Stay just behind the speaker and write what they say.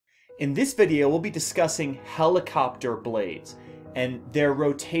In this video, we'll be discussing helicopter blades and their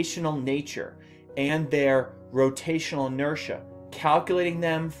rotational nature and their rotational inertia, calculating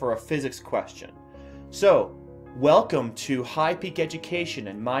them for a physics question. So, welcome to High Peak Education,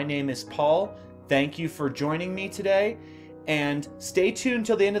 and my name is Paul. Thank you for joining me today, and stay tuned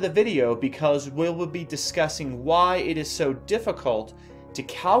till the end of the video because we will be discussing why it is so difficult to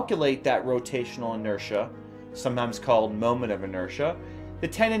calculate that rotational inertia, sometimes called moment of inertia, the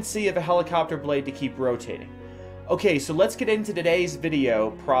tendency of a helicopter blade to keep rotating. Okay, so let's get into today's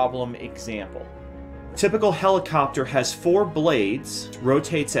video problem example. Typical helicopter has 4 blades,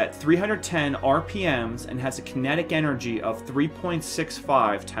 rotates at 310 RPMs, and has a kinetic energy of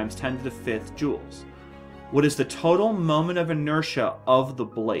 3.65 times 10 to the 5th joules. What is the total moment of inertia of the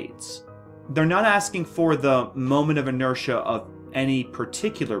blades? They're not asking for the moment of inertia of any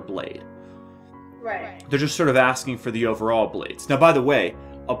particular blade. Right. They're just sort of asking for the overall blades. Now, by the way,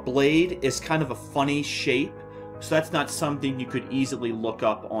 a blade is kind of a funny shape, so that's not something you could easily look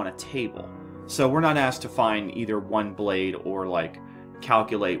up on a table. So we're not asked to find either one blade or like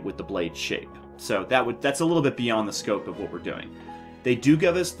calculate with the blade shape. So that's a little bit beyond the scope of what we're doing. They do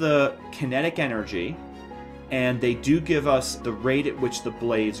give us the kinetic energy, and they do give us the rate at which the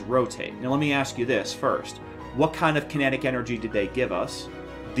blades rotate. Now let me ask you this first. What kind of kinetic energy did they give us?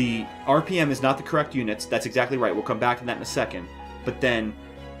 The RPM is not the correct units. That's exactly right. We'll come back to that in a second. But then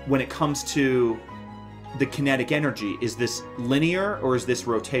when it comes to the kinetic energy, is this linear or is this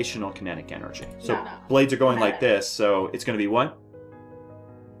rotational kinetic energy? So No. blades are going like this, so it's going to be what?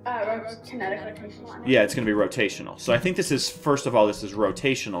 Kinetic rotational energy. Yeah, it's going to be rotational. So I think this is, first of all, this is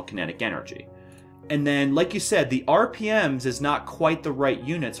rotational kinetic energy. And then, like you said, the RPMs is not quite the right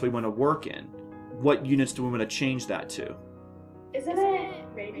units we want to work in. What units do we want to change that to? Isn't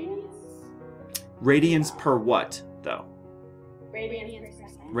it radians? Radians per what, though? Radians per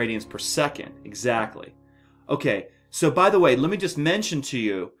second. Radians per second, exactly. Okay, so by the way, let me just mention to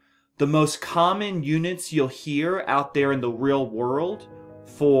you, the most common units you'll hear out there in the real world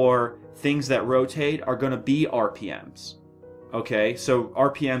for things that rotate are going to be RPMs. Okay, so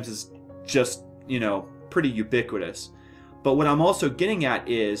RPMs is just, pretty ubiquitous. But what I'm also getting at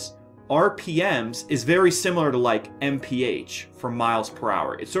is RPMs is very similar to like MPH for miles per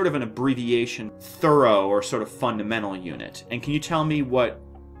hour. It's sort of an abbreviation, thorough or sort of fundamental unit. And can you tell me what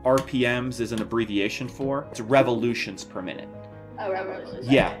RPMs is an abbreviation for? It's revolutions per minute. Oh, revolutions.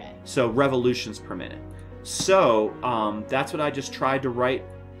 Yeah, Okay. so revolutions per minute. So that's what I just tried to write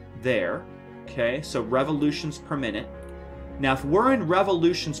there. Okay, so revolutions per minute. Now if we're in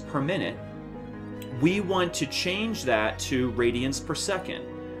revolutions per minute, we want to change that to radians per second.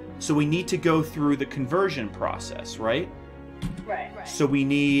 So we need to go through the conversion process, right? Right. So we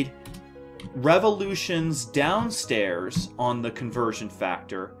need revolutions downstairs on the conversion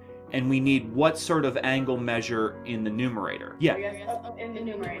factor, and we need what sort of angle measure in the numerator? Yeah, In the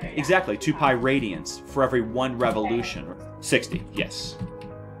numerator. Yeah. exactly, 2 pi radians for every 1 revolution. 60, yes.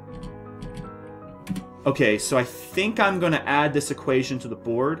 Okay, so I think I'm going to add this equation to the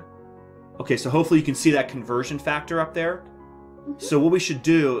board. Okay, so hopefully you can see that conversion factor up there. So what we should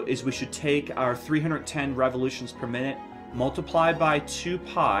do is we should take our 310 revolutions per minute, multiply by 2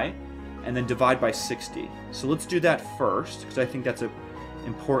 pi, and then divide by 60. So let's do that first, because I think that's an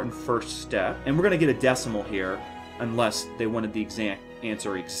important first step. And we're going to get a decimal here, unless they wanted the exact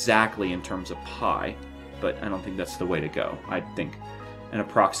answer exactly in terms of pi. But I don't think that's the way to go. I think an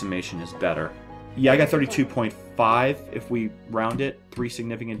approximation is better. Yeah, I got 32.5 if we round it, 3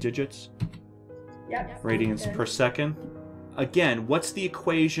 significant digits. Yep. Radians per second. Again, what's the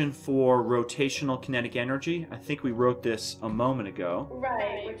equation for rotational kinetic energy? I think we wrote this a moment ago.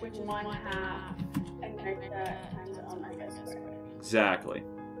 Right, which is 1/2 inertia times omega squared. Exactly.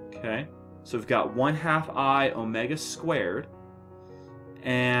 Okay. So we've got 1/2 I omega squared.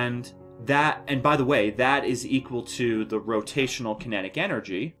 And by the way, that is equal to the rotational kinetic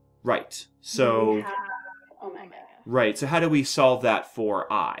energy. Right. So 1/2 omega. right. So how do we solve that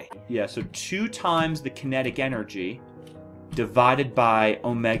for I? Yeah, so 2 times the kinetic energy divided by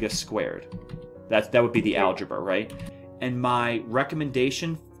omega squared. That would be the algebra, right? And my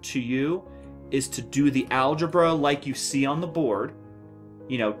recommendation to you is to do the algebra like you see on the board.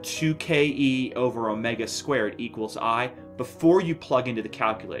 2ke over omega squared equals I before you plug into the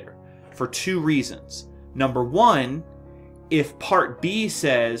calculator. For 2 reasons. Number 1, if part B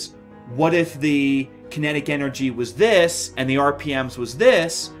says, what if the kinetic energy was this and the RPMs was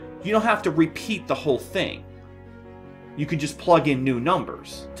this, you don't have to repeat the whole thing. You can just plug in new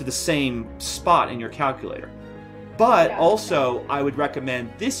numbers to the same spot in your calculator. But also, I would recommend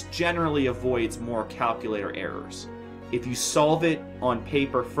this generally avoids more calculator errors. if you solve it on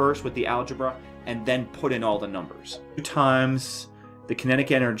paper first with the algebra and then put in all the numbers. 2 times the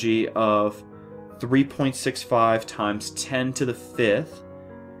kinetic energy of 3.65 times 10 to the 5th,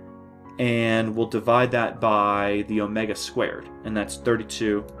 and we'll divide that by the omega squared, and that's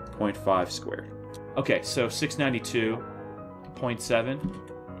 32.5 squared. Okay, so 692.7,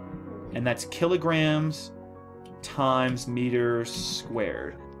 and that's kilograms times meters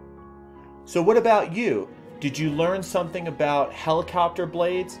squared. So what about you? Did you learn something about helicopter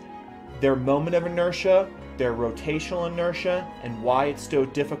blades, their moment of inertia, their rotational inertia, and why it's so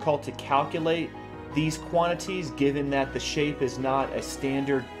difficult to calculate these quantities given that the shape is not a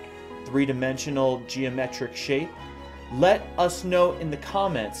standard three-dimensional geometric shape? Let us know in the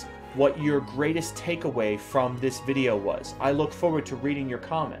comments what your greatest takeaway from this video was. I look forward to reading your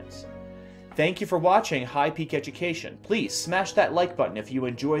comments. Thank you for watching High Peak Education. Please smash that like button if you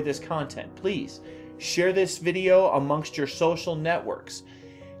enjoy this content. Please share this video amongst your social networks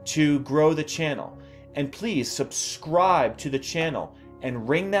to grow the channel. And please subscribe to the channel and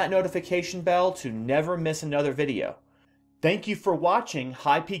ring that notification bell to never miss another video. Thank you for watching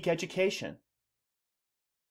High Peak Education.